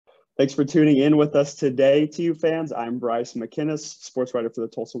Thanks for tuning in with us today, TU fans. I'm Bryce McInnes, sports writer for the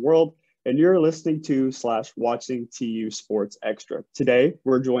Tulsa World, and you're listening to / watching TU Sports Extra. Today,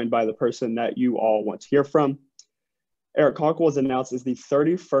 we're joined by the person that you all want to hear from. Eric Konkol was announced as the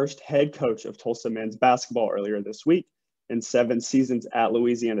 31st head coach of Tulsa men's basketball earlier this week. In 7 seasons at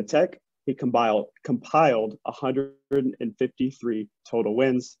Louisiana Tech, he compiled 153 total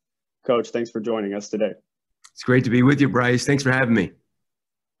wins. Coach, thanks for joining us today. It's great to be with you, Bryce. Thanks for having me.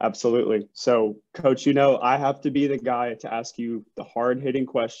 Absolutely. So, Coach, I have to be the guy to ask you the hard-hitting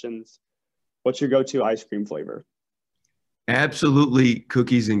questions. What's your go-to ice cream flavor? Absolutely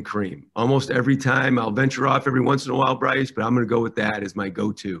cookies and cream. Almost every time. I'll venture off every once in a while, Bryce, but I'm going to go with that as my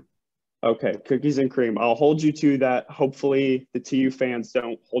go-to. Okay, cookies and cream. I'll hold you to that. Hopefully the TU fans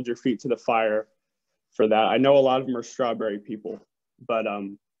don't hold your feet to the fire for that. I know a lot of them are strawberry people. But,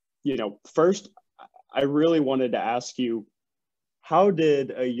 first, I really wanted to ask you, how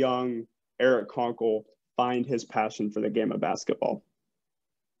did a young Eric Konkol find his passion for the game of basketball?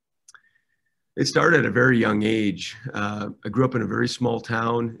 It started at a very young age. I grew up in a very small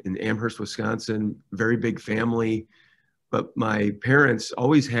town in Amherst, Wisconsin, very big family. But my parents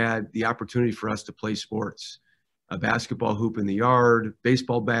always had the opportunity for us to play sports. A basketball hoop in the yard,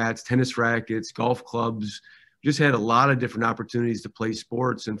 baseball bats, tennis rackets, golf clubs. Just had a lot of different opportunities to play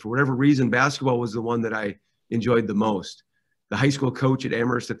sports. And for whatever reason, basketball was the one that I enjoyed the most. The high school coach at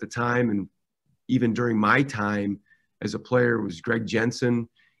Amherst at the time, and even during my time as a player, was Greg Jensen.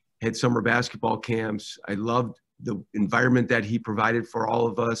 Had summer basketball camps. I loved the environment that he provided for all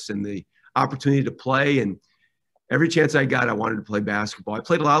of us and the opportunity to play. And every chance I got, I wanted to play basketball. I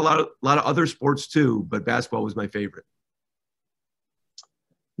played a lot of other sports too, but basketball was my favorite.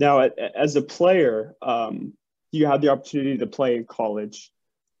 Now, as a player, you had the opportunity to play in college.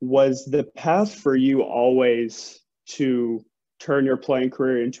 Was the path for you always to turn your playing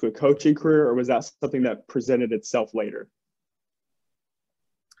career into a coaching career, or was that something that presented itself later?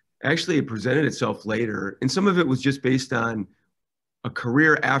 Actually, it presented itself later, and some of it was just based on a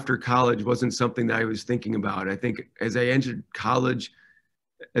career after college wasn't something that I was thinking about. I think as I entered college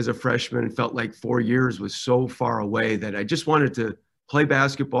as a freshman, it felt like 4 years was so far away that I just wanted to play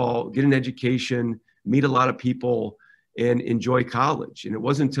basketball, get an education, meet a lot of people, and enjoy college. And it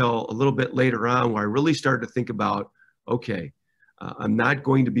wasn't until a little bit later on where I really started to think about, okay, I'm not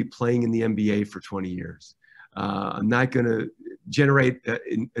going to be playing in the NBA for 20 years. I'm not going to generate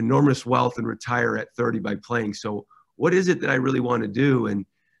enormous wealth and retire at 30 by playing. So what is it that I really want to do? And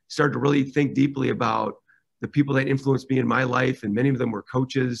start to really think deeply about the people that influenced me in my life. And many of them were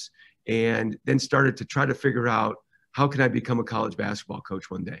coaches. And then started to try to figure out, how can I become a college basketball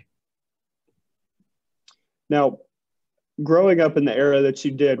coach one day? Now, growing up in the era that you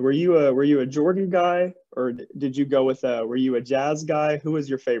did, were you a Jordan guy, or did you go with were you a Jazz guy? Who was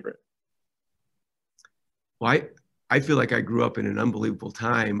your favorite? Well, I feel like I grew up in an unbelievable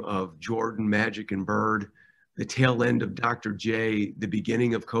time of Jordan, Magic, and Bird, the tail end of Dr. J, the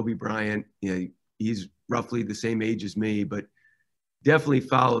beginning of Kobe Bryant. He's roughly the same age as me, but definitely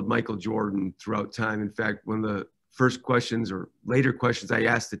followed Michael Jordan throughout time. In fact, one of the first questions or later questions I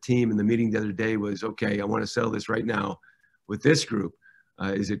asked the team in the meeting the other day was, okay, I want to settle this right now with this group.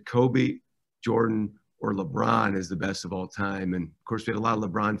 Is it Kobe, Jordan, or LeBron as the best of all time? And of course, we had a lot of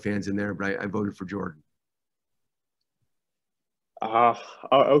LeBron fans in there, but I voted for Jordan.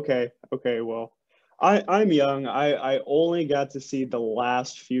 Okay. Well, I'm young. I only got to see the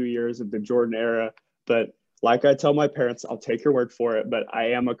last few years of the Jordan era, but like I tell my parents, I'll take your word for it, but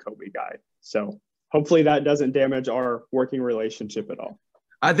I am a Kobe guy. So hopefully that doesn't damage our working relationship at all.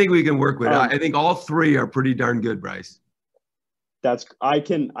 I think we can work with it. I think all three are pretty darn good, Bryce. I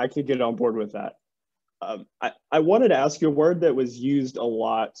can get on board with that. I wanted to ask you, a word that was used a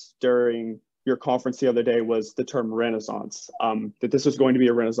lot during your conference the other day was the term renaissance, that this was going to be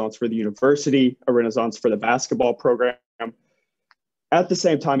a renaissance for the university, a renaissance for the basketball program. At the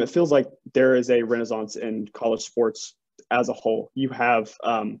same time, it feels like there is a renaissance in college sports as a whole. You have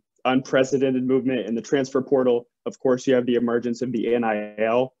unprecedented movement in the transfer portal. Of course, you have the emergence of the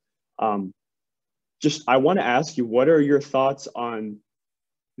NIL. I want to ask you, what are your thoughts on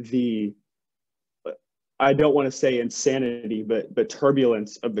the, I don't want to say insanity, but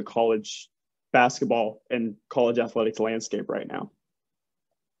turbulence of the college basketball and college athletics landscape right now?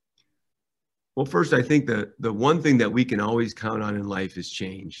 Well, first, I think the one thing that we can always count on in life is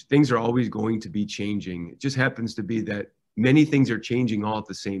change. Things are always going to be changing. It just happens to be that many things are changing all at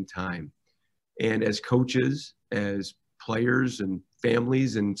the same time. And as coaches, as players and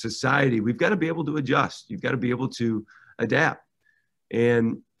families and society, we've got to be able to adjust. You've got to be able to adapt.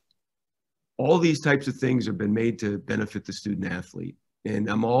 And all these types of things have been made to benefit the student athlete. And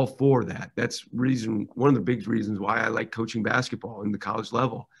I'm all for that. That's one of the big reasons why I like coaching basketball in the college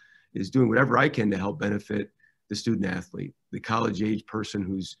level, is doing whatever I can to help benefit the student athlete, the college age person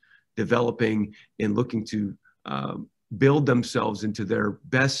who's developing and looking to build themselves into their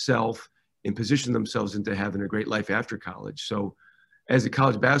best self and position themselves into having a great life after college. So as a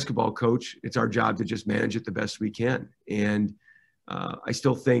college basketball coach, it's our job to just manage it the best we can. And I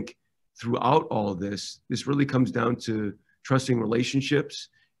still think throughout all of this, this really comes down to trusting relationships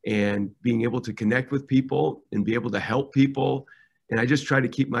and being able to connect with people and be able to help people. And I just try to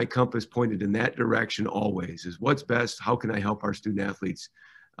keep my compass pointed in that direction always, is what's best, how can I help our student athletes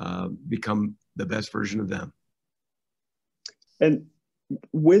become the best version of them. And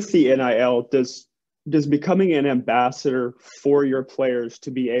with the NIL, does becoming an ambassador for your players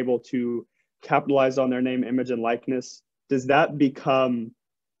to be able to capitalize on their name, image, and likeness, does that become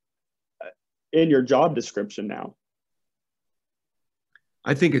in your job description now?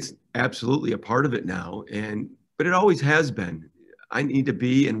 I think it's absolutely a part of it now, but it always has been. I need to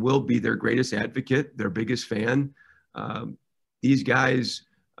be and will be their greatest advocate, their biggest fan. These guys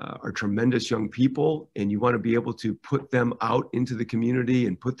are tremendous young people, and you want to be able to put them out into the community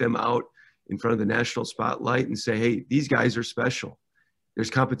and put them out in front of the national spotlight and say, hey, these guys are special. There's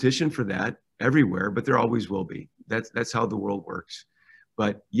competition for that everywhere, but there always will be. That's how the world works.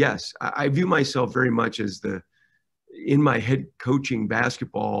 But yes, I view myself very much as in my head coaching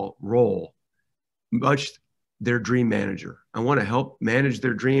basketball role, much their dream manager. I want to help manage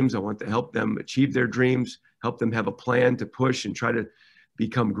their dreams. I want to help them achieve their dreams, help them have a plan to push and try to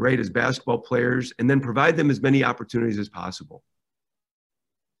become great as basketball players, and then provide them as many opportunities as possible.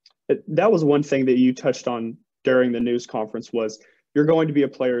 That was one thing that you touched on during the news conference, was you're going to be a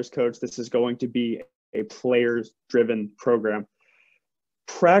player's coach. This is going to be a players-driven program.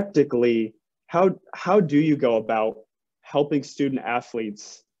 Practically, how do you go about helping student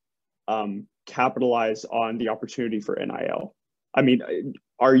athletes capitalize on the opportunity for NIL? I mean,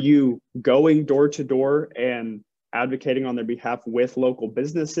 are you going door to door and advocating on their behalf with local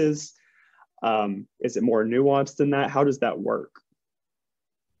businesses? Is it more nuanced than that? How does that work?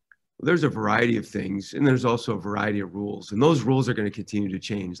 There's a variety of things, and there's also a variety of rules, and those rules are going to continue to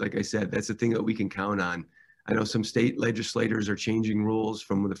change. Like I said, that's the thing that we can count on. I know some state legislators are changing rules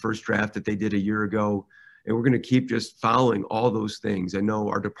from the first draft that they did a year ago, and we're going to keep just following all those things. I know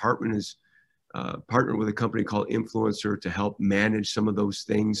our department is partnered with a company called Influencer to help manage some of those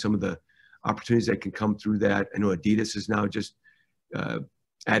things, some of the opportunities that can come through that. I know Adidas has now just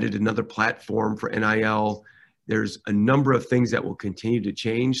added another platform for NIL. There's a number of things that will continue to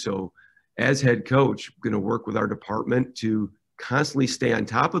change. So as head coach, I'm going to work with our department to constantly stay on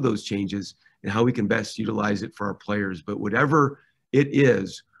top of those changes and how we can best utilize it for our players. But whatever it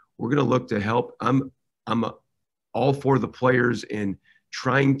is, we're going to look to help. I'm all for the players and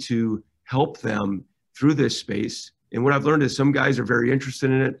trying to help them through this space. And what I've learned is some guys are very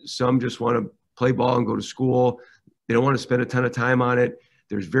interested in it. Some just want to play ball and go to school. They don't want to spend a ton of time on it.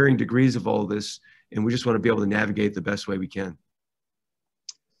 There's varying degrees of all this, and we just want to be able to navigate the best way we can.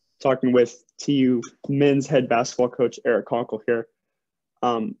 Talking with TU men's head basketball coach Eric Conkle here.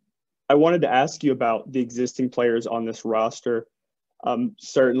 I wanted to ask you about the existing players on this roster.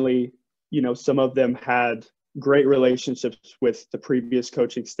 Certainly, some of them had great relationships with the previous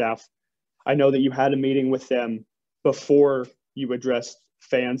coaching staff. I know that you had a meeting with them before you addressed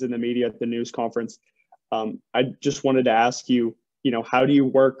fans and the media at the news conference. I just wanted to ask you, how do you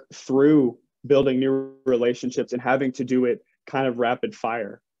work through building new relationships and having to do it kind of rapid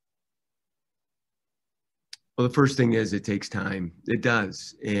fire? Well, the first thing is it takes time. It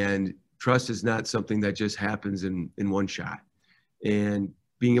does. And trust is not something that just happens in one shot. And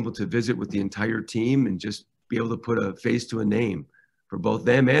being able to visit with the entire team and just be able to put a face to a name for both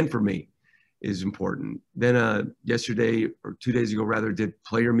them and for me is important. Then yesterday, or 2 days ago rather, did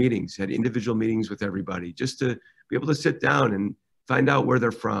player meetings, had individual meetings with everybody just to be able to sit down and find out where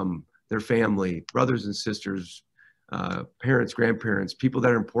they're from, their family, brothers and sisters, parents, grandparents, people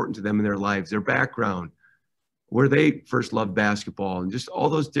that are important to them in their lives, their background, where they first loved basketball, and just all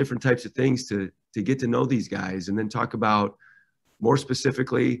those different types of things to get to know these guys, and then talk about more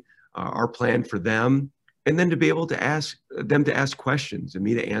specifically our plan for them, and then to be able to ask them to ask questions and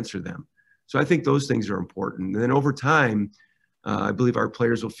me to answer them. So I think those things are important. And then over time, I believe our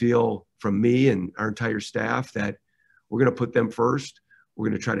players will feel from me and our entire staff that we're going to put them first. We're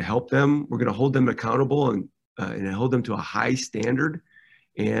going to try to help them. We're going to hold them accountable and hold them to a high standard,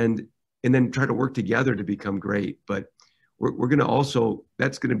 and then try to work together to become great. But we're going to also,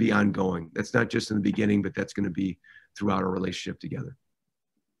 that's going to be ongoing. That's not just in the beginning, but that's going to be throughout our relationship together.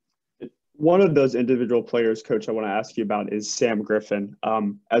 One of those individual players, Coach, I want to ask you about is Sam Griffin.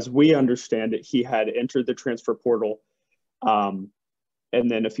 As we understand it, he had entered the transfer portal, um, and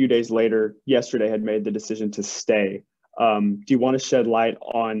then a few days later, yesterday, had made the decision to stay. Do you want to shed light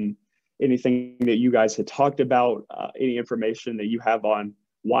on anything that you guys had talked about, any information that you have on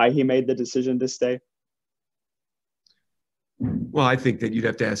why he made the decision to stay? Well, I think that you'd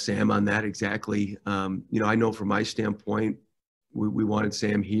have to ask Sam on that exactly. I know from my standpoint, we wanted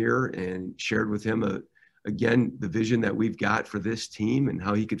Sam here and shared with him, again, the vision that we've got for this team and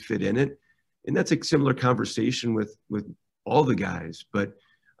how he could fit in it. And that's a similar conversation with all the guys. But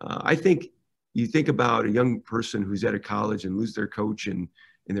I think you think about a young person who's at a college and lose their coach, and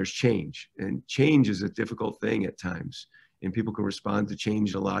there's change. And change is a difficult thing at times. And people can respond to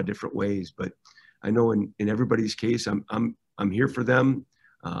change in a lot of different ways. But I know in everybody's case, I'm here for them.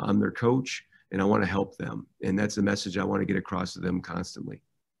 I'm their coach, and I want to help them. And that's the message I want to get across to them constantly.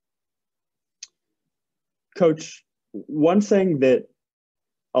 Coach, one thing that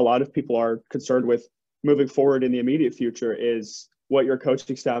a lot of people are concerned with moving forward in the immediate future is what your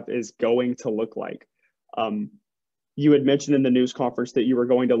coaching staff is going to look like. You had mentioned in the news conference that you were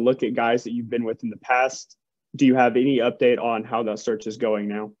going to look at guys that you've been with in the past. Do you have any update on how that search is going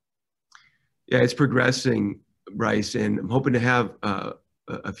now? Yeah, it's progressing, Bryce, and I'm hoping to have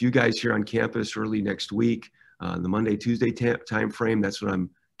a few guys here on campus early next week, the Monday, Tuesday time frame. That's what I'm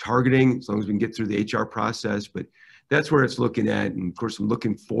targeting, as long as we can get through the HR process. But that's where it's looking at, and of course, I'm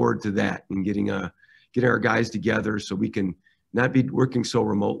looking forward to that and getting our guys together so we can not be working so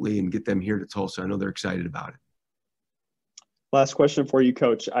remotely and get them here to Tulsa. I know they're excited about it. Last question for you,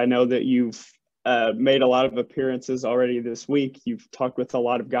 Coach. I know that you've made a lot of appearances already this week. You've talked with a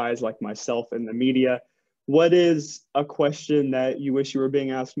lot of guys like myself in the media. What is a question that you wish you were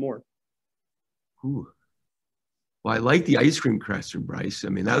being asked more? Ooh. Well, I like the ice cream question, Bryce. I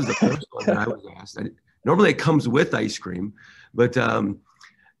mean, that was the first one that I was asked. Normally it comes with ice cream, but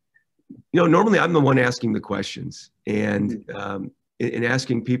normally I'm the one asking the questions and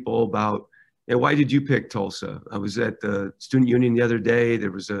asking people about, why did you pick Tulsa? I was at the student union the other day.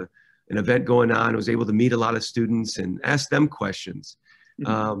 There was an event going on. I was able to meet a lot of students and ask them questions.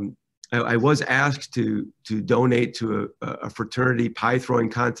 I was asked to donate to a fraternity pie throwing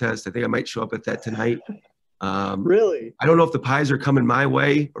contest. I think I might show up at that tonight. Really? I don't know if the pies are coming my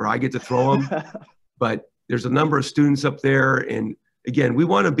way or I get to throw them, but there's a number of students up there. And again, we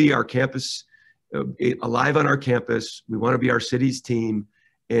want to be our campus, alive on our campus. We want to be our city's team.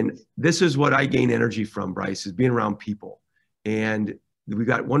 And this is what I gain energy from, Bryce, is being around people. And we've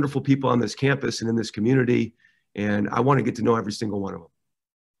got wonderful people on this campus and in this community. And I want to get to know every single one of them.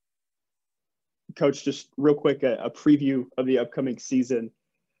 Coach, just real quick, a preview of the upcoming season.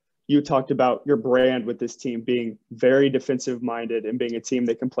 You talked about your brand with this team being very defensive minded and being a team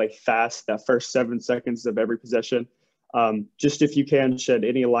that can play fast that first 7 seconds of every possession. Just if you can shed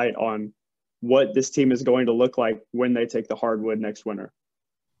any light on what this team is going to look like when they take the hardwood next winter.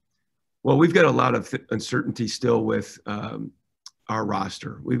 Well, we've got a lot of uncertainty still with our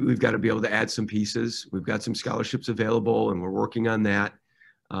roster. We've got to be able to add some pieces. We've got some scholarships available, and we're working on that.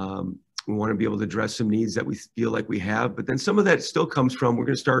 We want to be able to address some needs that we feel like we have. But then some of that still comes from, we're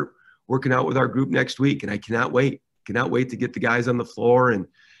going to start working out with our group next week. And I cannot wait to get the guys on the floor and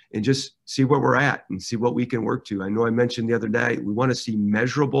just see where we're at and see what we can work to. I know I mentioned the other day, we want to see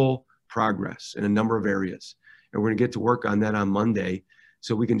measurable progress in a number of areas. And we're going to get to work on that on Monday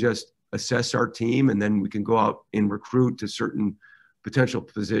so we can just assess our team, and then we can go out and recruit to certain potential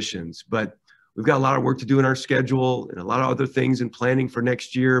positions. But we've got a lot of work to do in our schedule and a lot of other things in planning for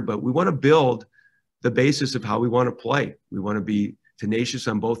next year, but we want to build the basis of how we want to play. We want to be tenacious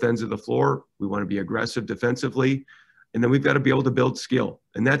on both ends of the floor. We want to be aggressive defensively. And then we've got to be able to build skill.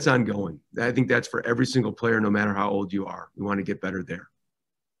 And that's ongoing. I think that's for every single player, no matter how old you are. We want to get better there.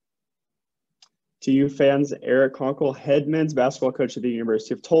 To you fans, Eric Conkle, head men's basketball coach at the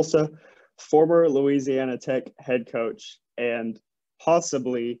University of Tulsa, former Louisiana Tech head coach, and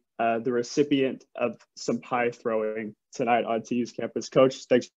possibly the recipient of some pie throwing tonight on TU's campus. Coach,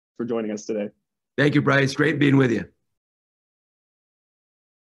 thanks for joining us today. Thank you, Bryce. Great being with you.